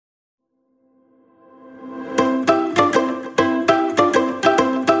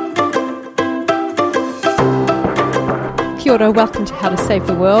Kia ora, welcome to How to Save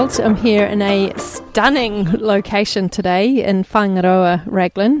the World. I'm here in a stunning location today in Whangaroa,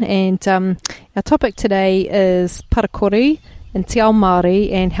 Raglan, and our topic today is parakori and te ao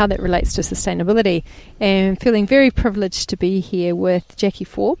Māori and how that relates to sustainability. And I'm feeling very privileged to be here with Jackie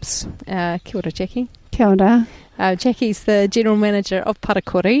Forbes. Kia ora, Jackie. Kia ora. Jackie's the General Manager of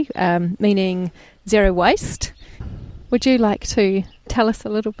parakori, meaning zero waste. Would you like to tell us a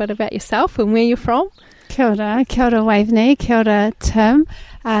little bit about yourself and where you're from? Kia ora Waveney, kia ora Tim.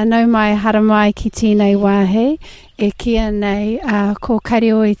 Nau mai haramai ki tēnei wāhi, e kia nei ko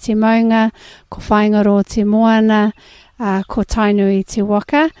Kaireo i te maunga, ko Whaingaro te moana, ko Tainui te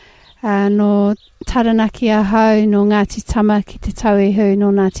waka, no Taranaki ahau, no Ngāti Tama ki te tauihu,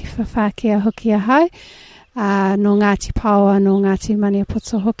 no Ngāti Whawhākea hoki ahau, no Ngāti Paoa, no Ngāti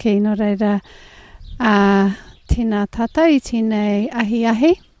Maniapoto hoki, no reira tēnā tātou i tēnei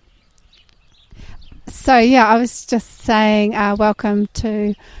ahi. So yeah, I was just saying welcome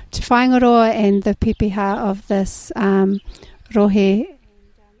to Whaingaroa and the pipiha of this rohe.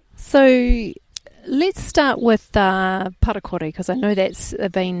 So let's start with parakori, because I know that's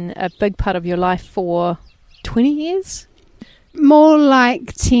been a big part of your life for 20 years? More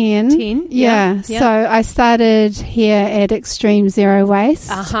like 10. 10? Yeah. So I started here at Extreme Zero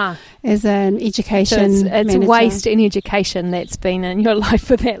Waste. As an education it's manager. Waste and education that's been in your life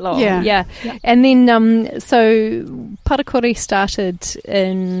for that long. Yeah. And then, so parakori started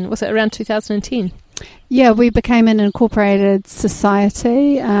was it around 2010? Yeah, we became an incorporated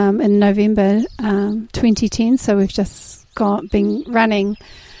society in November 2010, so we've just been running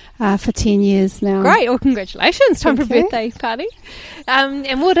for 10 years now. Great, well congratulations, time for a birthday party.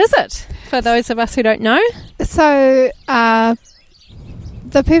 And what is it, for those of us who don't know? So,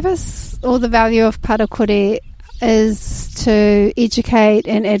 the purpose or the value of parakori is to educate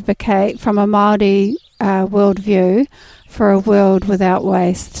and advocate from a Māori worldview for a world without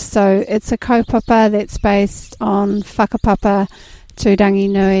waste. So it's a kaupapa that's based on whakapapa to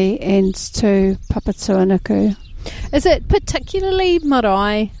Ranginui and to Papatūānuku. Is it particularly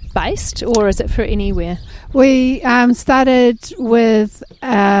marae based, or is it for anywhere? We started with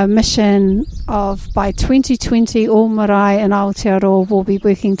a mission of by 2020 all marae in Aotearoa will be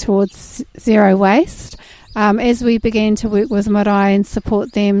working towards zero waste. As we began to work with marae and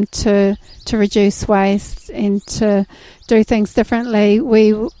support them to reduce waste and to do things differently,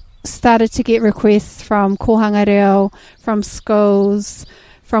 we started to get requests from kohanga reo, from schools,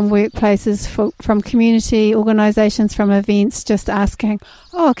 from workplaces, from community organisations, from events, just asking,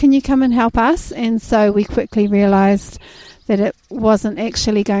 can you come and help us? And so we quickly realised that it wasn't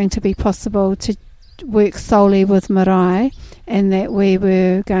actually going to be possible to work solely with marae, and that we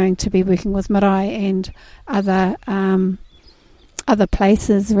were going to be working with marae and other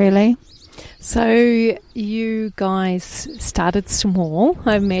places, really. So you guys started small,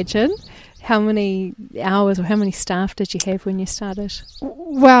 I imagine. How many hours or how many staff did you have when you started?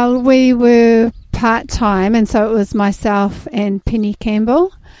 Well, we were part-time, and so it was myself and Penny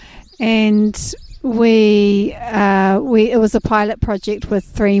Campbell, and it was a pilot project with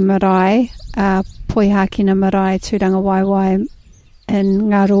 3 marae, Poihākina marae, Tūranga Waiwai in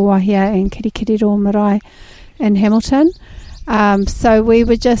Ngaro Wahia and Kirikiriro marae in Hamilton. So we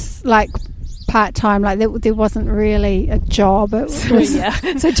were just like part-time, like there wasn't really a job. It was,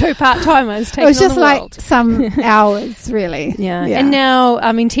 so 2 part-timers taking it was just on the like world. some hours, really. Yeah. And now,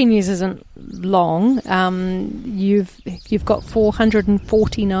 10 years isn't long. You've got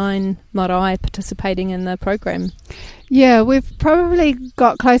 449 marae participating in the program. Yeah, we've probably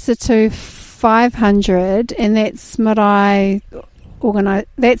got closer to 500, and that's marae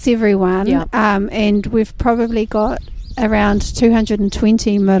that's everyone. Yeah. And we've probably got around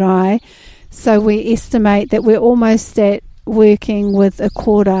 220 marae. So we estimate that we're almost at working with a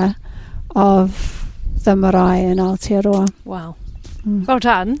quarter of the marae in Aotearoa. Wow. Well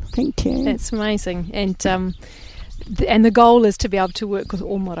done. Thank you. That's amazing. And the goal is to be able to work with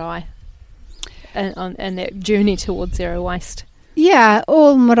all marae and that journey towards zero waste. Yeah,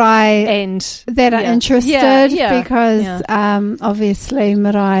 all marae and that are interested, because obviously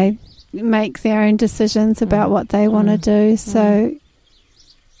marae make their own decisions about what they want to do. So,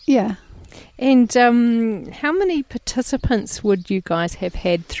 yeah. And how many participants would you guys have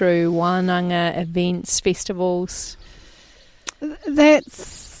had through wānanga, events, festivals?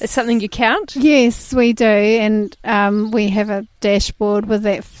 It's something you count? Yes, we do, and we have a dashboard with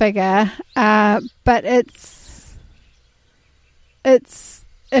that figure. But it's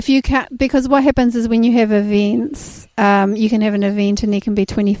if you count, because what happens is when you have events, you can have an event and there can be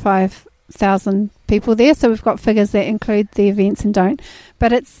 25,000 people there. So we've got figures that include the events and don't.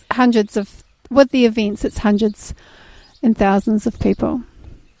 But it's with the events, it's hundreds and thousands of people.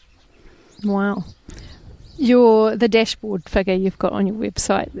 Wow. The dashboard figure you've got on your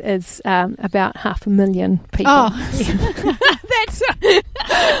website is about 500,000 people. Oh, That's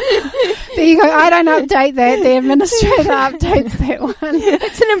there you go. I don't update that. The administrator updates that one.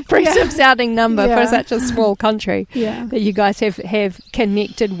 It's an impressive sounding number Yeah. for such a small country. Yeah. That you guys have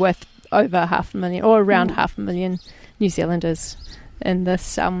connected with over 500,000 or around 500,000 New Zealanders in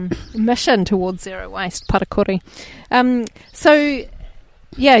this mission towards zero waste, Parakuri. So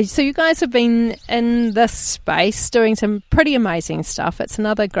you guys have been in this space doing some pretty amazing stuff. It's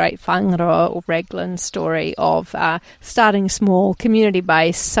another great Whangaroa or Raglan story of starting small,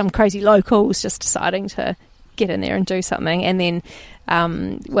 community-based, some crazy locals just deciding to get in there and do something. And then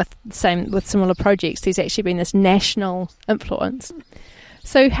with similar projects, there's actually been this national influence.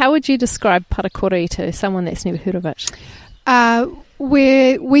 So how would you describe Parakuri to someone that's never heard of it?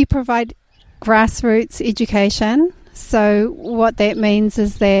 We provide grassroots education. So what that means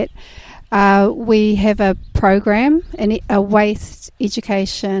is that we have a program, a waste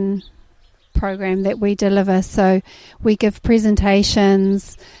education program that we deliver. So we give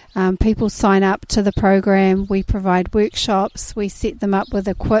presentations, people sign up to the program, we provide workshops, we set them up with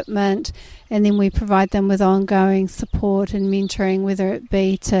equipment, and then we provide them with ongoing support and mentoring, whether it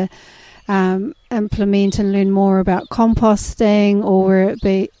be to implement and learn more about composting, or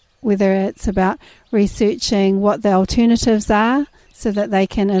whether it's about researching what the alternatives are so that they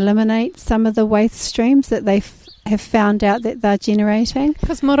can eliminate some of the waste streams that they have found out that they're generating.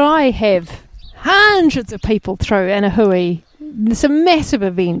 Because Marae have hundreds of people through Anahui, some massive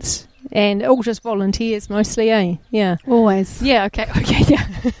events, and all just volunteers mostly, eh? Yeah. Always. Yeah, okay, yeah.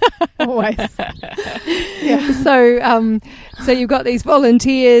 Always. Yeah. So you've got these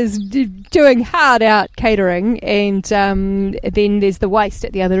volunteers doing hard out catering, and then there's the waste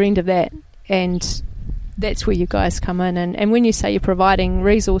at the other end of that, and that's where you guys come in. And when you say you're providing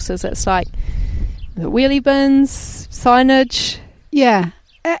resources, it's like the wheelie bins, signage. Yeah,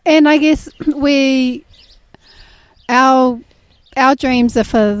 and I guess our dreams are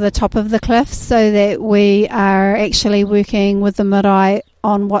for the top of the cliff, so that we are actually working with the marae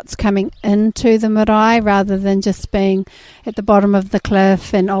on what's coming into the marae, rather than just being at the bottom of the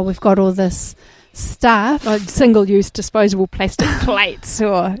cliff and we've got all this stuff, like single-use disposable plastic plates,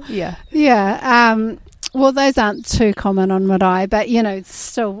 or well, those aren't too common on marae, but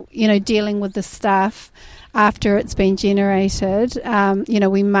still dealing with the stuff after it's been generated.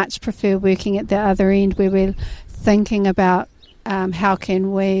 We much prefer working at the other end, where we're thinking about how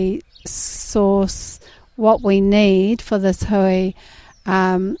can we source what we need for this hui,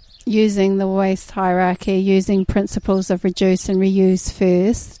 using the waste hierarchy, using principles of reduce and reuse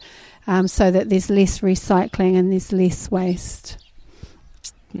first, so that there's less recycling and there's less waste.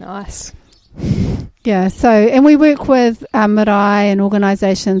 Nice. Yeah, and we work with marae and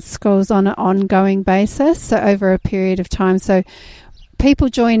organisations, schools on an ongoing basis, so over a period of time. So people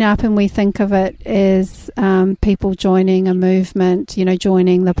join up, and we think of it as people joining a movement,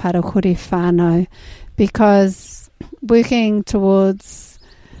 joining the Parakuri whānau, because working towards,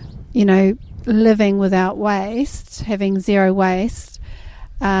 living without waste, having zero waste,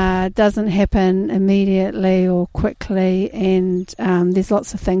 doesn't happen immediately or quickly, and there's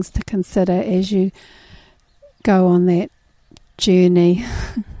lots of things to consider as you go on that journey.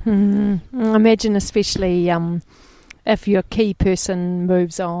 I imagine especially if your key person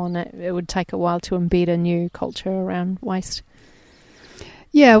moves on, it would take a while to embed a new culture around waste.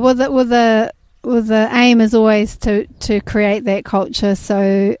 Yeah, well, the aim is always to create that culture,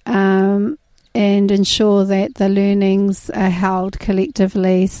 so and ensure that the learnings are held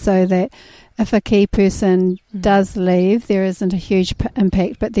collectively, so that if a key person does leave, there isn't a huge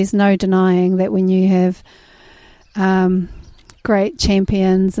impact. But there's no denying that when you have great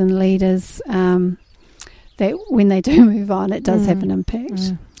champions and leaders, that when they do move on, it does have an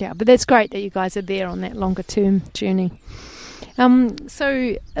impact. Yeah, but that's great that you guys are there on that longer term journey.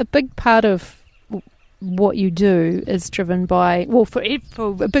 So a big part of what you do is driven by, for a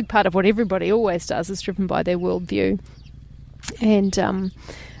big part of what everybody always does is driven by their worldview. And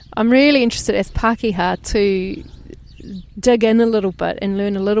I'm really interested as Pākehā to dig in a little bit and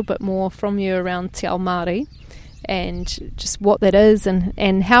learn a little bit more from you around Te Ao Māori, and just what that is,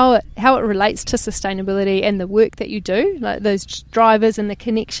 and how it relates to sustainability and the work that you do, like those drivers and the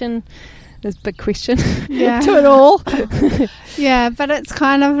connection. There's a big question to it all. Yeah, but it's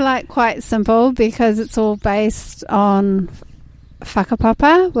kind of like quite simple, because it's all based on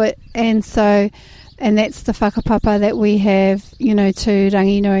whakapapa, and that's the whakapapa that we have, to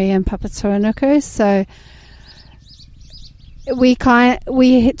Ranginui and Papatūānuku. So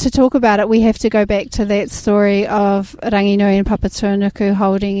to talk about it, we have to go back to that story of Ranginui and Papatūānuku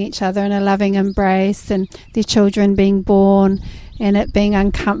holding each other in a loving embrace, and their children being born, and it being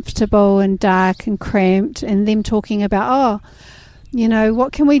uncomfortable and dark and cramped, and them talking about,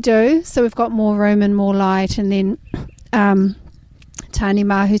 what can we do so we've got more room and more light, and then Tāne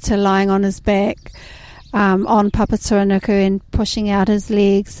Mahuta lying on his back on Papatūānuku and pushing out his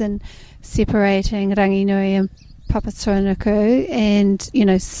legs and separating Ranginui and Papatūānuku,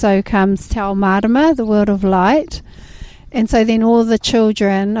 and so comes Te Ao Marama, the world of light, and so then all the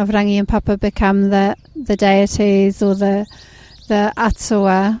children of Rangi and Papa become the deities or the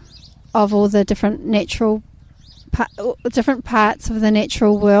atua of all the different different parts of the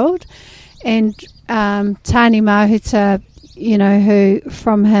natural world, and Tāne Mahuta, who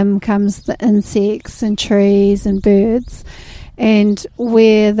from him comes the insects and trees and birds, and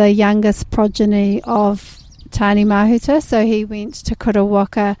we're the youngest progeny of Tāne Mahuta, so he went to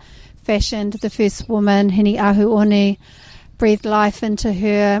Kurawaka, fashioned the first woman, Hini Ahuoni, breathed life into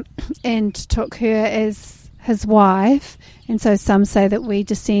her and took her as his wife, and so some say that we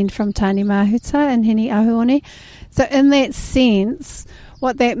descend from Tāne Mahuta and Hini Ahuoni. So in that sense,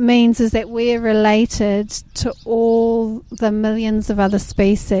 what that means is that we're related to all the millions of other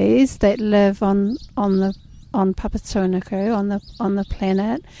species that live on Papatūānuku, on the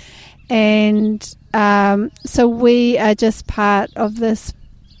planet, and so we are just part of this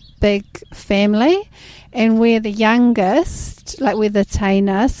big family, and we're the youngest, like we're the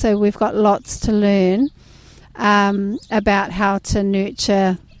taina, so we've got lots to learn about how to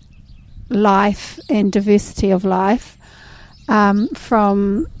nurture life and diversity of life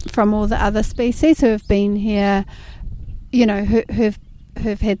from all the other species who have been here, who've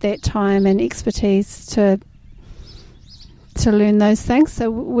had that time and expertise to learn those things. So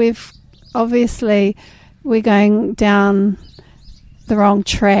we're going down the wrong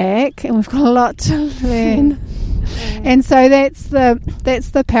track, and we've got a lot to learn. And so that's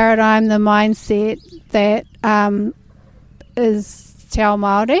the paradigm, the mindset that is Te Ao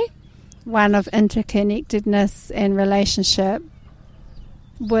Māori, one of interconnectedness and relationship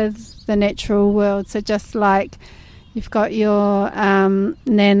with the natural world. So just like you've got your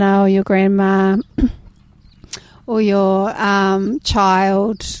nana or your grandma or your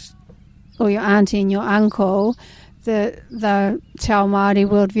child or your auntie and your uncle, the Te Ao Māori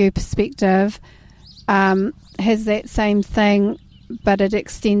worldview perspective has that same thing, but it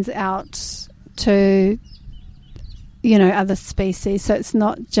extends out to other species. So it's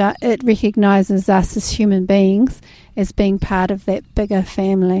not it recognises us as human beings as being part of that bigger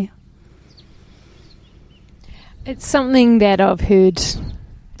family. It's something that I've heard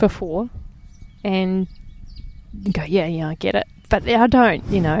before and go, yeah, I get it. But I don't,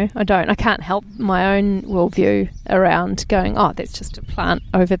 I can't help my own worldview around going, that's just a plant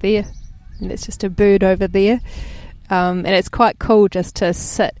over there, and that's just a bird over there. And it's quite cool just to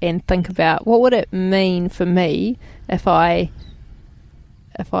sit and think about what would it mean for me if I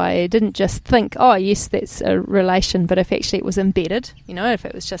didn't just think, yes, that's a relation, but if actually it was embedded, if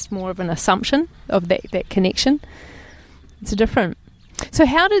it was just more of an assumption of that connection. It's different. So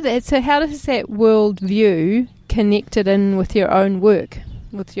how does that worldview connected in with your own work,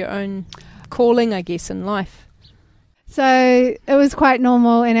 with your own calling, I guess, in life? So it was quite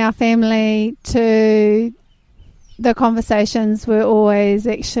normal in our family the conversations were always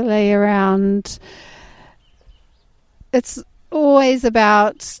actually around, it's always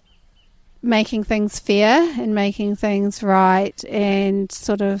about making things fair and making things right, and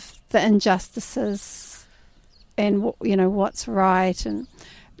sort of the injustices and what's right, and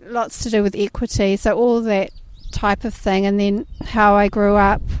lots to do with equity, so all that type of thing. And then how I grew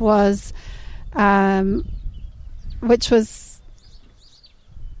up was which was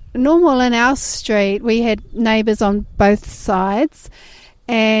normal in our street. We had neighbours on both sides,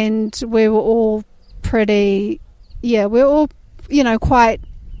 and we were all quite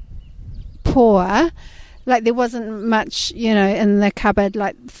poor. Like there wasn't much, in the cupboard,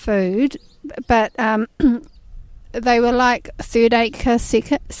 like food, but they were like 3-acre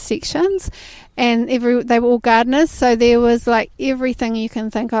sections, and they were all gardeners, so there was like everything you can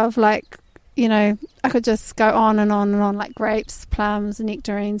think of, like, I could just go on and on and on, like grapes, plums,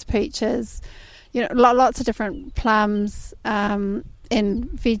 nectarines, peaches, lots of different plums and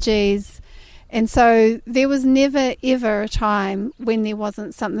veggies. And so there was never ever a time when there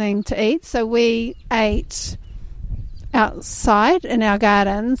wasn't something to eat. So we ate outside in our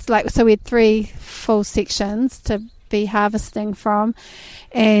gardens, so we had 3 full sections to be harvesting from,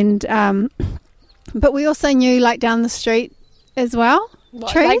 and but we also knew, like, down the street as well,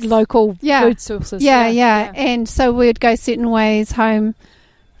 trees. Like local food sources. Yeah. And so we'd go certain ways home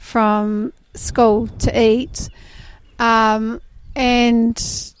from school to eat. So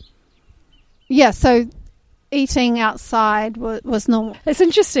eating outside was normal. It's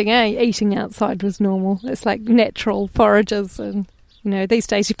interesting, eating outside was normal. It's like natural forages, and these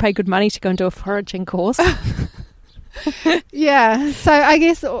days you pay good money to go and do a foraging course. Yeah, so I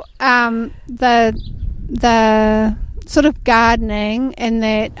guess the sort of gardening and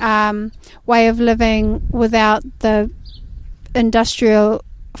that way of living without the industrial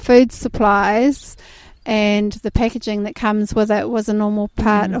food supplies and the packaging that comes with it was a normal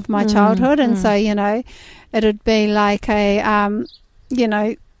part of my childhood. And so, it'd be like one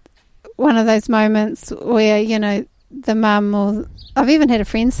of those moments where, the mum, or I've even had a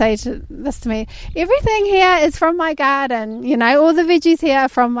friend say this to me, everything here is from my garden, all the veggies here are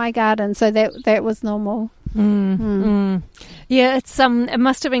from my garden. So that was normal. Yeah, it's it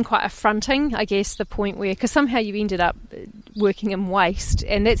must have been quite affronting, I guess, the point where, because somehow you ended up working in waste,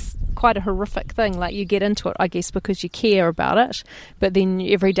 and that's quite a horrific thing. Like, you get into it, I guess, because you care about it, but then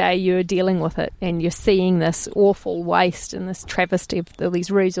every day you're dealing with it and you're seeing this awful waste and this travesty of all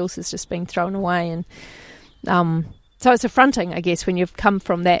these resources just being thrown away. And so it's affronting, I guess, when you've come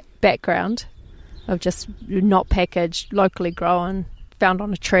from that background of just not packaged, locally grown, found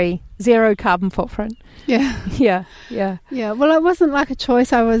on a tree, zero carbon footprint. Yeah. Well, it wasn't like a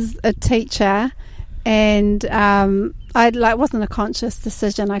choice. I was a teacher, and it wasn't a conscious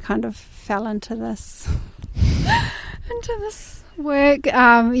decision. I kind of fell into this work.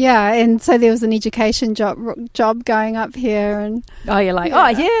 And so there was an education job going up here, and you're like,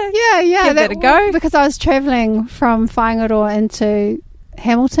 give that a go, because I was travelling from Whangaroa into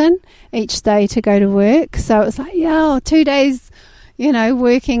Hamilton each day to go to work. So it was like 2 days.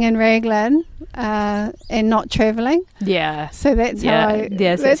 Working in Raglan and not travelling. Yeah. So that's how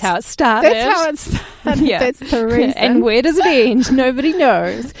that's how it started. That's how it started. Yeah. That's the reason. And where does it end? Nobody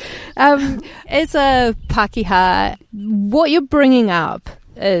knows. As a Pākehā, what you're bringing up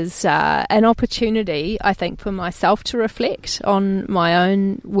is an opportunity, I think, for myself to reflect on my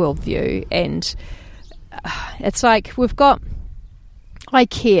own worldview. And it's like I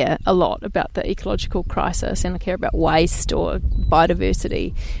care a lot about the ecological crisis, and I care about waste or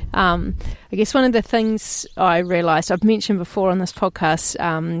biodiversity. I guess one of the things I realised, I've mentioned before on this podcast,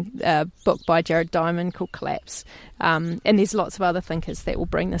 a book by Jared Diamond called Collapse, and there's lots of other thinkers that will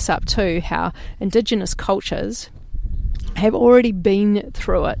bring this up too, how Indigenous cultures have already been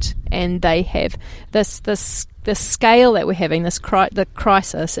through it, and they have this scale that we're having, the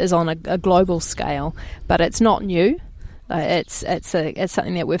crisis is on a global scale, but it's not new. It's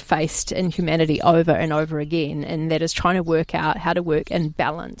something that we've faced in humanity over and over again, and that is trying to work out how to work in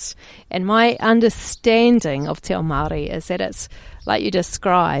balance. And my understanding of Te Ao Māori is that it's, like you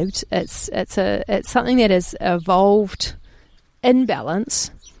described, it's something that has evolved in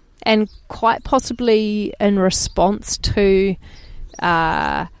balance, and quite possibly in response to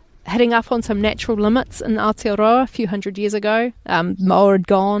hitting up on some natural limits in Aotearoa a few hundred years ago. Moa had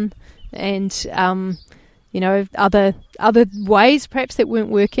gone, and other ways perhaps that weren't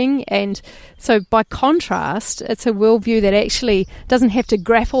working. And so by contrast, it's a worldview that actually doesn't have to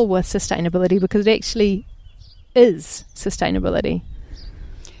grapple with sustainability, because it actually is sustainability.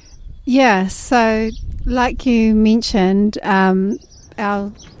 Yeah, so like you mentioned, our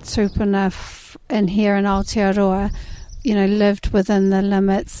tupuna in here in Aotearoa, lived within the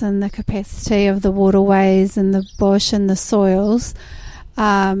limits and the capacity of the waterways and the bush and the soils.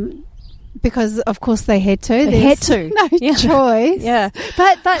 Because, of course, they had to. They had to. No choice. Yeah.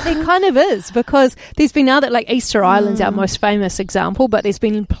 But there kind of is, because there's been other, like Easter Island's our most famous example, but there's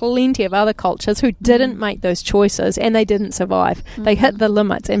been plenty of other cultures who didn't make those choices, and they didn't survive. They hit the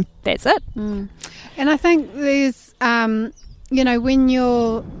limits, and that's it. And I think there's, when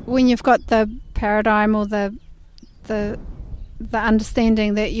you've got the paradigm or the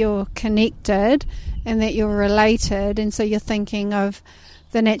understanding that you're connected and that you're related, and so you're thinking of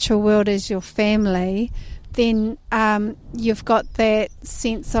the natural world as your family, then you've got that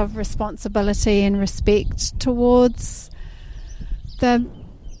sense of responsibility and respect towards the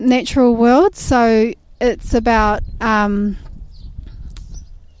natural world. So it's about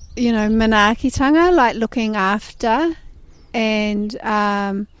manaakitanga, like looking after,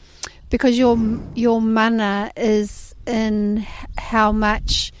 and because your mana is in how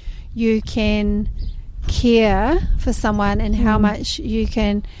much you can care for someone, and how much you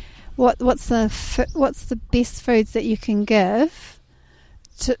can, what's the best foods that you can give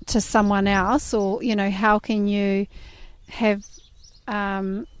to someone else, or how can you have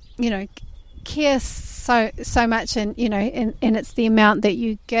care so much, and and it's the amount that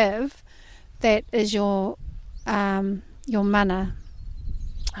you give that is your mana.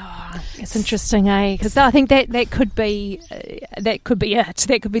 Oh, it's interesting, because I think that could be it. That could be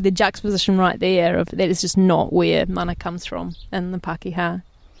the juxtaposition right there of that is just not where mana comes from in the Pākehā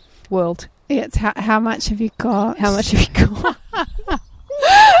world. Yeah, it's how much have you got? How much have you got?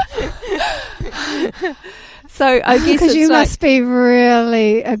 So I guess because you must be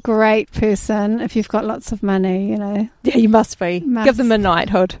really a great person if you've got lots of money, Yeah, you must be. Give them a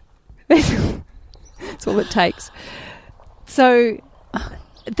knighthood. That's all it takes. So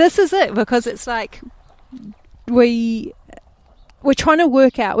this is it, because it's like we're trying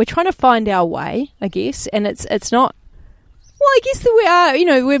to find our way, I guess, and it's not. Well, I guess that we are.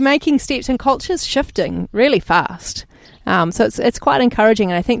 We're making steps, and culture's shifting really fast. So it's quite encouraging,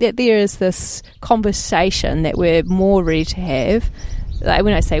 and I think that there is this conversation that we're more ready to have. Like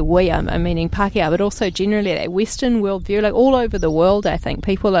when I say we, I'm meaning Pākehā, but also generally that Western worldview, like all over the world. I think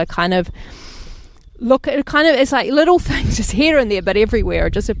people are kind of it's like little things just here and there, but everywhere,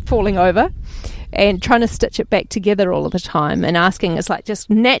 just falling over, and trying to stitch it back together all of the time, and it's like just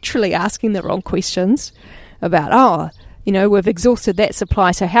naturally asking the wrong questions about we've exhausted that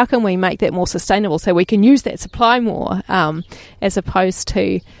supply, so how can we make that more sustainable so we can use that supply more, as opposed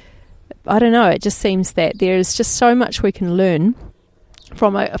to, I don't know, it just seems that there's just so much we can learn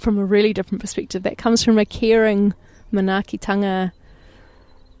from a really different perspective that comes from a caring manaakitanga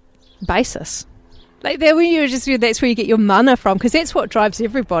basis. Like that's where you get your mana from, because that's what drives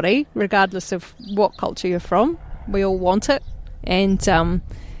everybody, regardless of what culture you're from. We all want it, and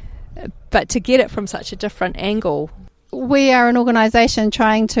but to get it from such a different angle. We are an organisation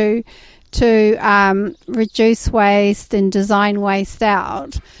trying to reduce waste and design waste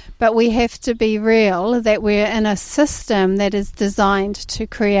out, but we have to be real that we're in a system that is designed to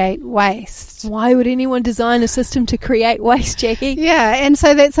create waste. Why would anyone design a system to create waste, Jackie? Yeah, and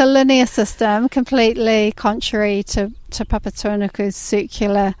so that's a linear system, completely contrary to Papatūānuku's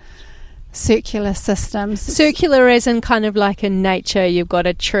circular systems. Circular as in kind of like in nature, you've got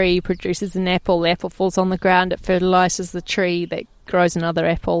a tree produces an apple, the apple falls on the ground, it fertilises the tree, that grows another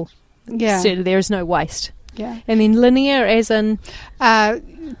apple. Yeah. So there is no waste. Yeah. And then linear as in...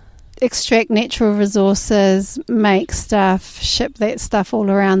 extract natural resources, make stuff, ship that stuff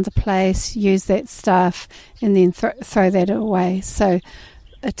all around the place, use that stuff, and then throw that away. So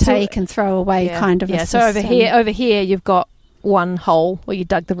a take and throw away kind of a system. So over here you've got one hole where you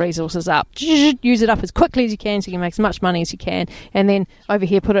dug the resources up, use it up as quickly as you can so you can make as much money as you can, and then over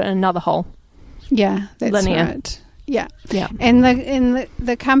here put it in another hole. Yeah, that's linear. Right. Yeah. And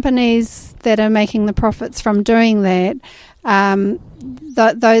the companies that are making the profits from doing that,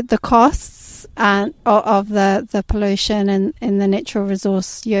 the costs of the pollution and the natural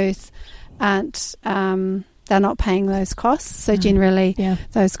resource use aren't. They're not paying those costs, so generally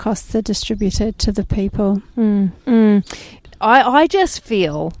those costs are distributed to the people. I just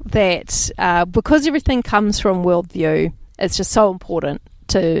feel that because everything comes from worldview, it's just so important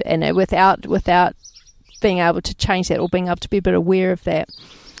to, and without being able to change that or being able to be a bit aware of that,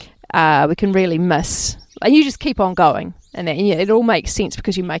 we can really miss. And you just keep on going, and it all makes sense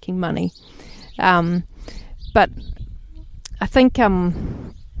because you're making money. But I think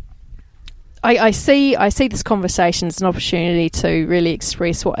I see this conversation as an opportunity to really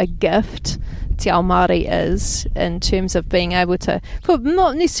express what a gift Te Ao Māori is in terms of being able to,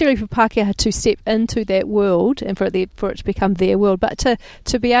 not necessarily for Pākehā to step into that world and for it to become their world, but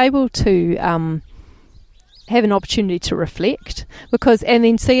to be able to have an opportunity to reflect, and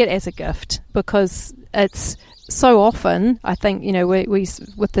then see it as a gift, because it's so often, I think, we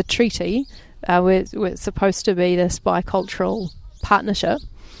with the treaty, we're supposed to be this bicultural partnership.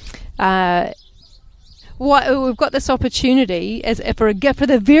 We've got this opportunity as for a gift for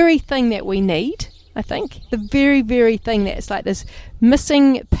the very thing that we need. I think the very, very thing that's like this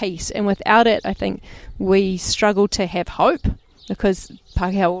missing piece, and without it, I think we struggle to have hope, because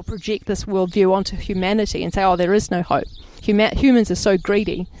Pākehā will project this worldview onto humanity and say, "Oh, there is no hope. Humans are so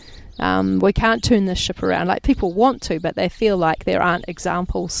greedy. We can't turn this ship around." Like, people want to, but they feel like there aren't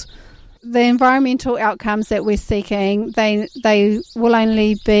examples. The environmental outcomes that we're seeking, they will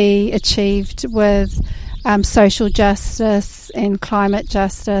only be achieved with social justice and climate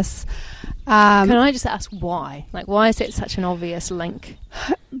justice. Can I just ask why? Like, why is that such an obvious link?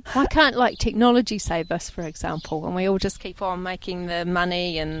 Why can't, technology save us, for example, and we all just keep on making the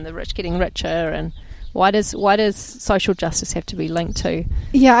money and the rich getting richer? And why does social justice have to be linked to?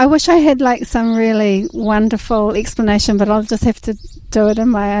 Yeah, I wish I had some really wonderful explanation, but I'll just have to do it in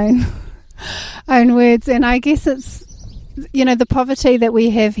my own words. And I guess the poverty that we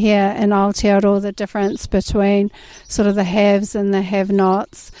have here in Aotearoa, the difference between sort of the haves and the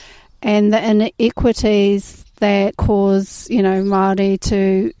have-nots, and the inequities that cause, Māori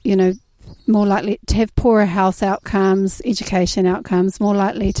to, more likely to have poorer health outcomes, education outcomes, more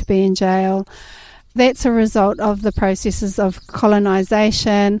likely to be in jail. That's a result of the processes of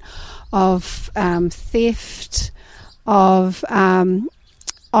colonisation, of theft, of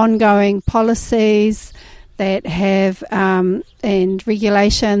ongoing policies that have and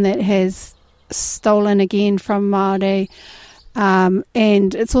regulation that has stolen again from Māori,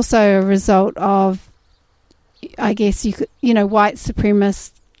 and it's also a result of, I guess white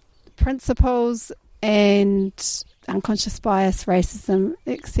supremacist principles and unconscious bias, racism,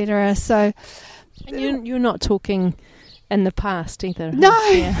 etc. So, and you're not talking in the past either. No,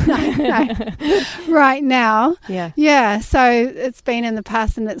 yeah. no. Right now. Yeah. Yeah, so it's been in the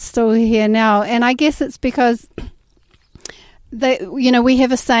past and it's still here now. And I guess it's because, we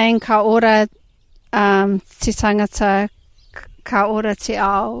have a saying, ka ora te tangata, ka ora te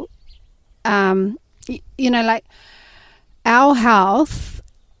ao. Like our health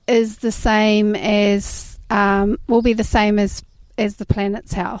is the same as, will be the same as the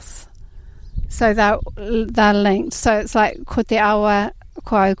planet's health. So they're linked. So it's like ko te awa,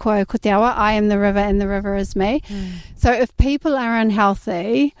 ko te awa, I am the river and the river is me. So if people are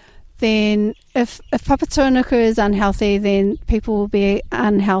unhealthy, then if Papatūānuku is unhealthy, then people will be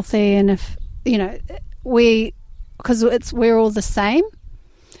unhealthy. And if, because we're all the same.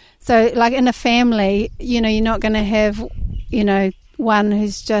 So like in a family, you're not going to have, one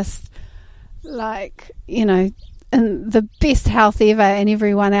who's just like, in the best health ever and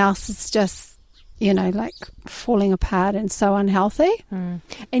everyone else is just, like falling apart and so unhealthy.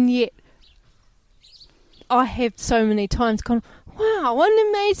 And yet I have so many times gone, wow, what an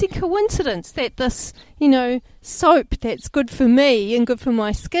amazing coincidence that this, soap that's good for me and good for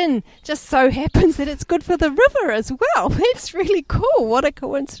my skin just so happens that it's good for the river as well. That's really cool. What a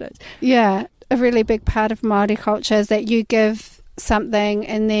coincidence. Yeah, a really big part of Māori culture is that you give something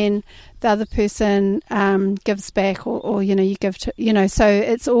and then the other person gives back or you give to, so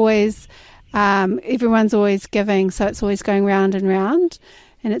it's always... everyone's always giving, so it's always going round and round,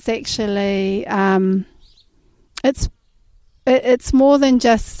 and it's actually it's more than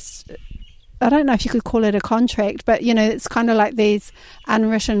just, I don't know if you could call it a contract, but it's kind of like these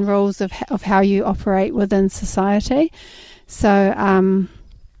unwritten rules of how you operate within society. So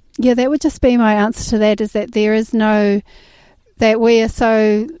that would just be my answer to that, is that there is that we are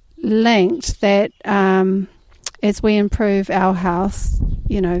so linked that as we improve our health,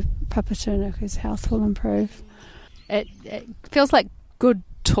 Papatūānuku's health will improve. It feels like good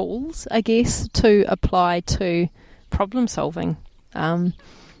tools, I guess, to apply to problem solving,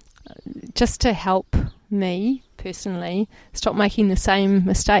 just to help me personally stop making the same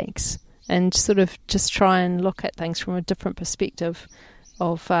mistakes and sort of just try and look at things from a different perspective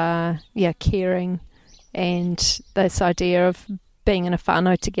of caring and this idea of being in a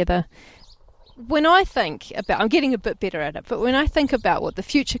whānau together. When I think about, I'm getting a bit better at it, but when I think about what the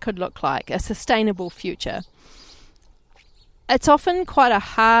future could look like, a sustainable future, it's often quite a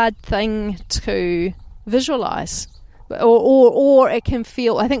hard thing to visualise. Or it can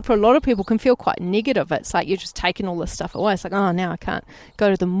feel, I think for a lot of people, can feel quite negative. It's like you're just taking all this stuff away. It's like, oh, now I can't go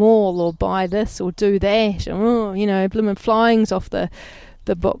to the mall or buy this or do that. Blooming flying's off the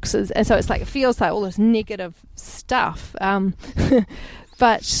books. And so it's like, it feels like all this negative stuff.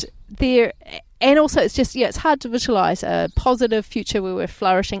 But there... And also, it's just, it's hard to visualise a positive future where we're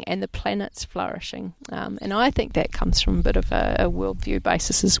flourishing and the planet's flourishing. And I think that comes from a bit of a worldview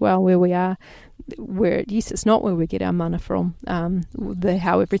basis as well, where we are, it's not where we get our mana from,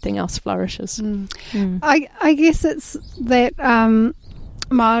 how everything else flourishes. I guess it's that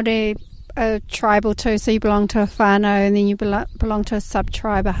Māori are tribal too, so you belong to a whānau and then you belong to a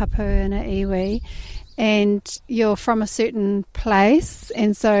sub-tribe, a hapu and a iwi. And you're from a certain place,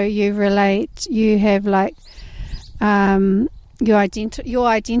 and so you relate. You have like your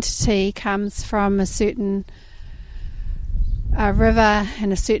identity comes from a certain river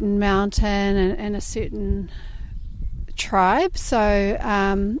and a certain mountain and a certain tribe. So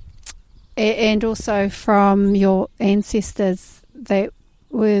and also from your ancestors that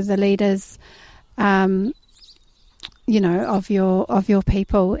were the leaders. Of your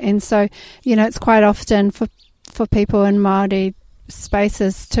people. And so, it's quite often for people in Māori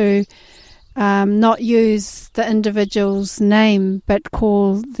spaces to not use the individual's name, but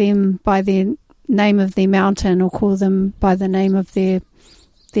call them by the name of their mountain or call them by the name of their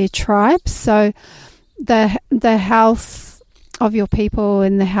tribe. So the health of your people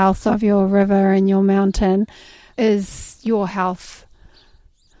and the health of your river and your mountain is your health.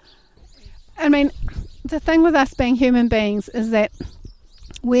 I mean, the thing with us being human beings is that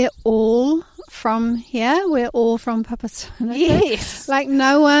we're all from here. We're all from Papatūānuku. Yes. Like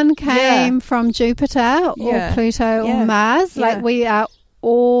no one came from Jupiter or Pluto or Mars. Yeah. Like we are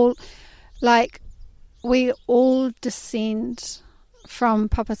all, like we all descend from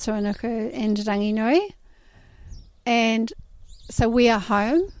Papatūānuku and Ranginui. And so we are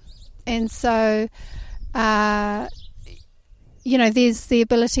home. And so, you know, there's the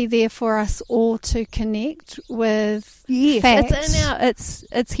ability there for us all to connect with fact. It's in our,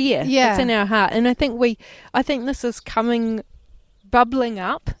 it's here. Yeah. It's in our heart. And I think this is bubbling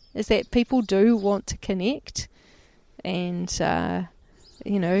up, is that people do want to connect, and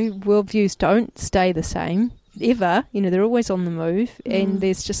you know, worldviews don't stay the same ever. You know, they're always on the move, and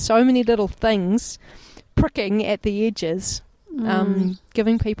there's just so many little things pricking at the edges,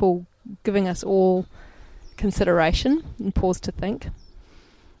 giving us all consideration and pause to think.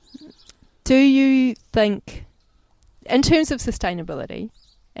 Do you think, in terms of sustainability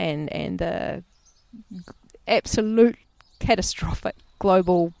and the absolute catastrophic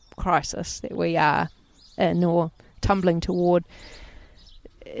global crisis that we are in or tumbling toward,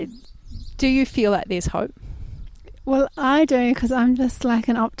 do you feel like there's hope? Well, I do, because I'm just like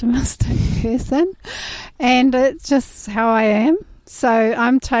an optimistic person, and it's just how I am. So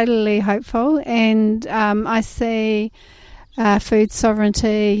I'm totally hopeful, and I see food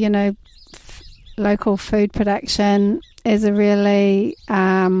sovereignty, you know, local food production as a really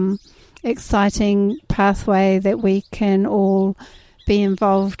exciting pathway that we can all be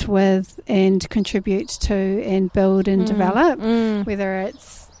involved with and contribute to and build and develop, whether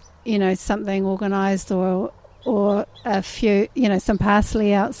it's, you know, something organised or a few, you know, some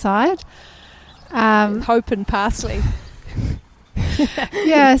parsley outside. Hope and parsley.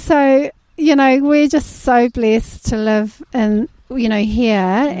 Yeah, so, you know, we're just so blessed to live in, you know, here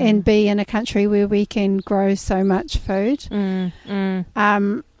and be in a country where we can grow so much food.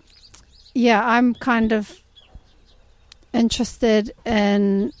 Yeah, I'm kind of interested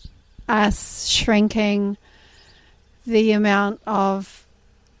in us shrinking the amount of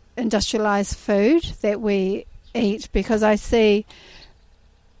industrialized food that we eat, because I see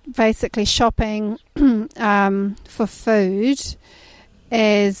basically shopping for food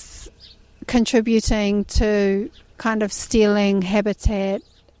as contributing to kind of stealing habitat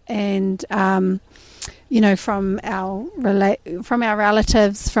and you know, from our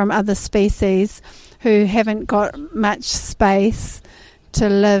relatives from other species who haven't got much space to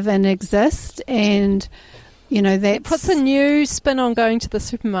live and exist. And you know, that puts a new spin on going to the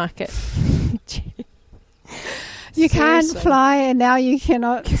supermarket. You can't fly, and now you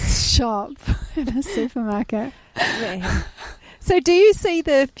cannot shop in a supermarket. Yeah. So do you see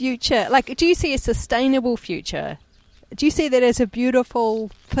the future, like, do you see a sustainable future? Do you see that as a beautiful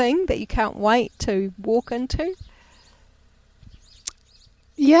thing that you can't wait to walk into?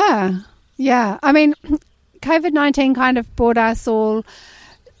 Yeah. I mean, COVID-19 kind of brought us all,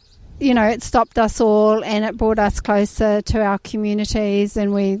 you know, it stopped us all, and it brought us closer to our communities,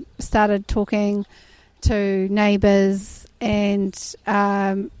 and we started talking to neighbours and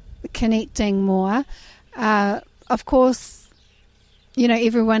connecting more. Of course, you know,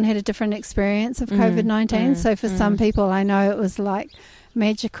 everyone had a different experience of COVID-19. So for some people, I know it was like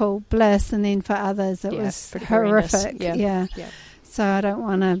magical bliss, and then for others it was horrific. Yeah. So I don't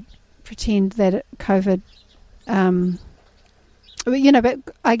want to pretend that COVID, you know, but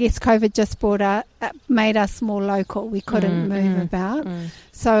I guess COVID just made us more local. We couldn't move about.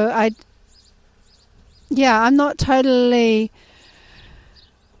 So I'm not totally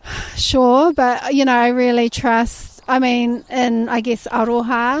sure, but, you know, I really trust, I mean, in, I guess,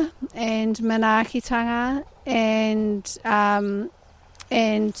 Aroha and Manaakitanga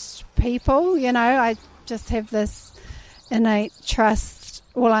and people, you know, I just have this innate trust,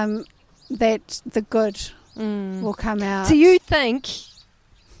 that the good will come out. Do you think,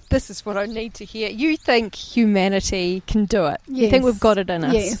 this is what I need to hear, you think humanity can do it? Yes. You think we've got it in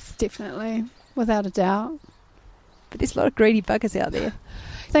us? Yes, definitely, without a doubt. But there's a lot of greedy buggers out there.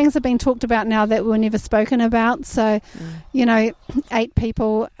 Things have been talked about now that were never spoken about. So, you know, 8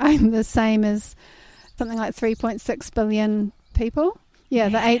 people aim the same as something like 3.6 billion people. Yeah,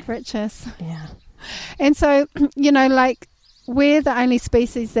 the 8 richest. Yeah. And so, you know, like, we're the only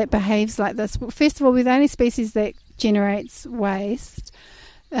species that behaves like this. First of all, we're the only species that generates waste,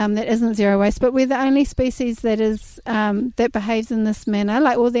 that isn't zero waste, but we're the only species that is that behaves in this manner.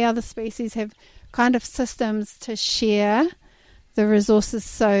 Like, all the other species have kind of systems to share the resources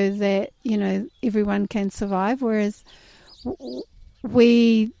so that, you know, everyone can survive, whereas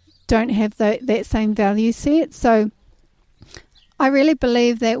we don't have that same value set. So I really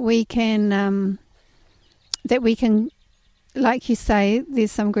believe that we can, like you say,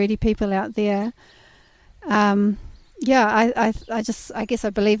 there's some greedy people out there. I guess I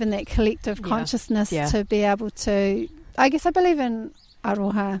believe in that collective consciousness to be able to. I guess I believe in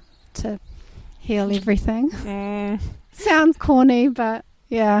aroha to heal everything. Sounds corny, but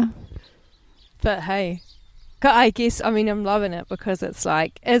yeah. But hey, I guess, I mean, I'm loving it because it's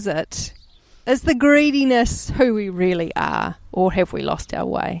like, is the greediness who we really are, or have we lost our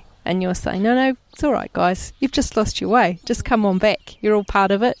way? And you're saying, no, it's all right, guys. You've just lost your way. Just come on back. You're all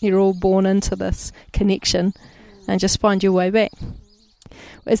part of it. You're all born into this connection, and just find your way back.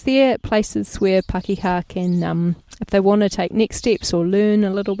 Is there places where Pakeha can, if they want to take next steps or learn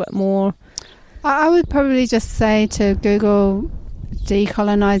a little bit more? I would probably just say to Google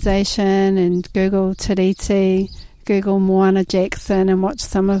decolonisation and Google Tiriti, Google Moana Jackson, and watch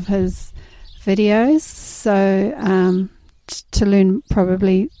some of his videos. So to learn,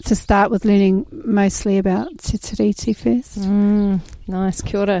 probably to start with learning mostly about Te Tiriti first. Nice,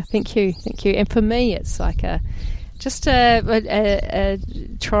 kia ora. Thank you. And for me, it's like just trying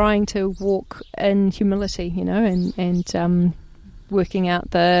to walk in humility, and working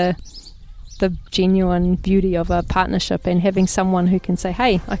out the genuine beauty of a partnership, and having someone who can say,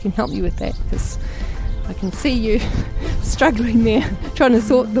 hey, I can help you with that, because I can see you struggling there, trying to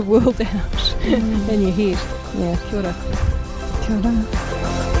sort the world out in your head. Yeah, kia ora. Kia ora.